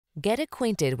Get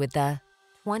acquainted with the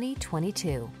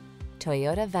 2022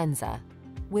 Toyota Venza.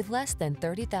 With less than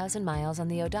 30,000 miles on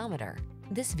the odometer,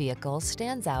 this vehicle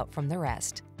stands out from the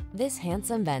rest. This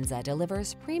handsome Venza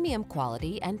delivers premium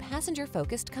quality and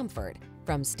passenger-focused comfort,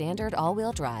 from standard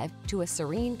all-wheel drive to a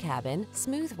serene cabin,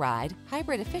 smooth ride,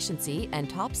 hybrid efficiency, and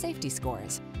top safety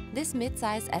scores. This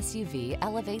midsize SUV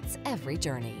elevates every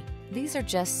journey. These are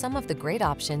just some of the great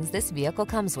options this vehicle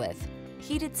comes with: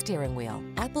 heated steering wheel,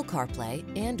 Apple CarPlay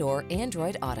and/or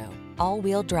Android Auto,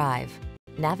 all-wheel drive,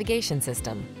 navigation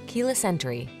system, keyless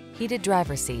entry, heated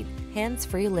driver's seat,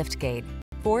 hands-free liftgate,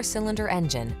 4-cylinder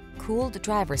engine, cooled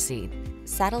driver's seat,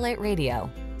 satellite radio.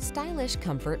 Stylish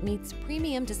comfort meets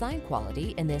premium design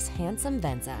quality in this handsome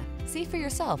Venza. See for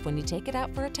yourself when you take it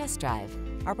out for a test drive.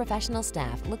 Our professional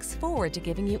staff looks forward to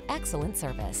giving you excellent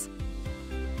service.